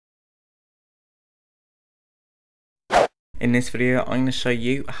In this video I'm going to show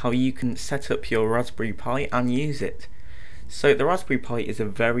you how you can set up your Raspberry Pi and use it. So the Raspberry Pi is a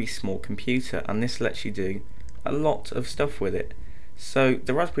very small computer and this lets you do a lot of stuff with it. So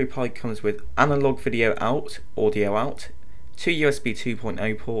the Raspberry Pi comes with analog video out, audio out, 2 USB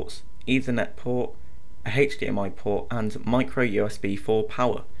 2.0 ports, Ethernet port, a HDMI port and micro USB for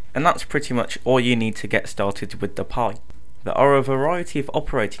power. And that's pretty much all you need to get started with the Pi. There are a variety of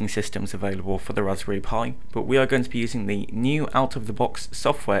operating systems available for the Raspberry Pi, but we are going to be using the new out-of-the-box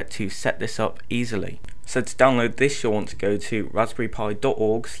software to set this up easily. So to download this you'll want to go to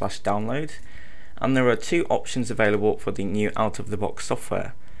raspberrypi.org/download, and there are two options available for the new out-of-the-box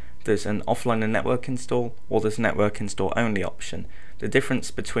software. There's an offline and network install, or there's network install only option. The difference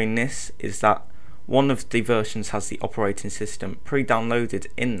between this is that one of the versions has the operating system pre-downloaded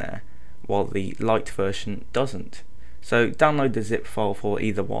in there, while the light version doesn't. So download the zip file for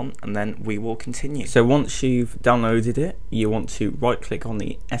either one and then we will continue. So once you've downloaded it, you want to right click on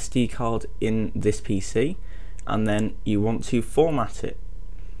the SD card in this PC and then you want to format it.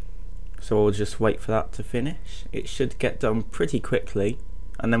 So we'll just wait for that to finish. It should get done pretty quickly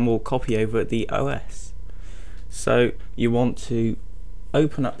and then we'll copy over the OS. So you want to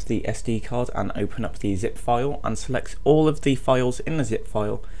open up the SD card and open up the zip file and select all of the files in the zip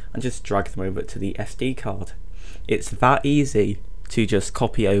file and just drag them over to the SD card. It's that easy to just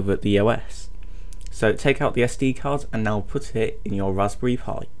copy over the OS. So take out the SD card and now put it in your Raspberry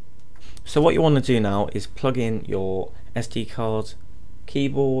Pi. So what you want to do now is plug in your SD card,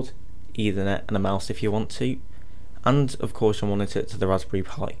 keyboard, Ethernet and a mouse if you want to, and of course your monitor to the Raspberry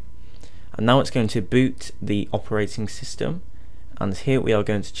Pi. And now it's going to boot the operating system, and here we are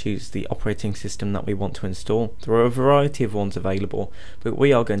going to choose the operating system that we want to install. There are a variety of ones available, but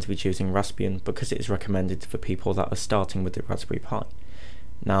we are going to be choosing Raspbian because it is recommended for people that are starting with the Raspberry Pi.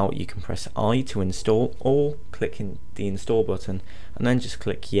 Now you can press I to install or click in the install button and then just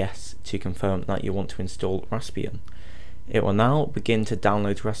click yes to confirm that you want to install Raspbian. It will now begin to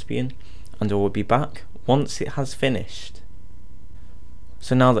download Raspbian and I will be back once it has finished.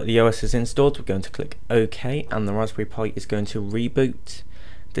 So now that the OS is installed, we're going to click OK and the Raspberry Pi is going to reboot.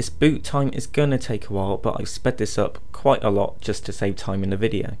 This boot time is going to take a while, but I've sped this up quite a lot just to save time in the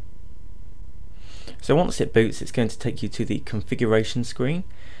video. So once it boots, it's going to take you to the configuration screen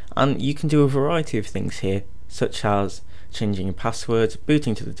and you can do a variety of things here, such as changing your password,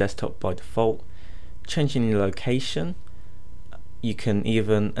 booting to the desktop by default, changing your location. You can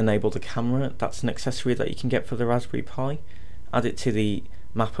even enable the camera. That's an accessory that you can get for the Raspberry Pi. Add it to the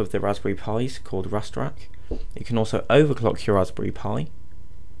map of the Raspberry Pis called Rastrack. You can also overclock your Raspberry Pi.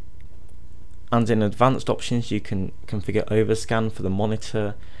 And in advanced options you can configure overscan for the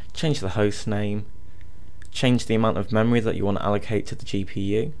monitor, change the host name, change the amount of memory that you want to allocate to the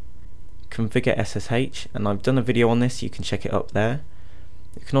GPU, configure SSH, and I've done a video on this, you can check it up there.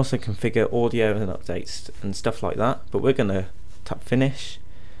 You can also configure audio and updates and stuff like that, but we're going to tap finish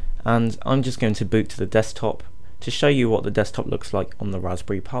and I'm just going to boot to the desktop to show you what the desktop looks like on the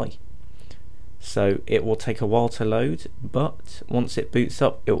Raspberry Pi. So it will take a while to load, but once it boots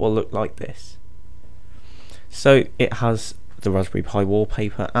up it will look like this. So it has the Raspberry Pi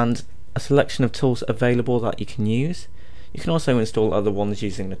wallpaper and a selection of tools available that you can use. You can also install other ones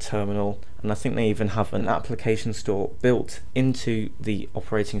using the terminal, and I think they even have an application store built into the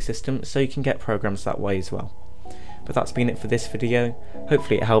operating system so you can get programs that way as well. But that's been it for this video.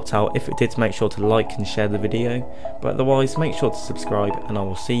 Hopefully it helped out. If it did, make sure to like and share the video, but otherwise make sure to subscribe and I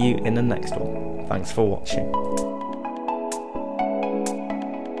will see you in the next one. Thanks for watching.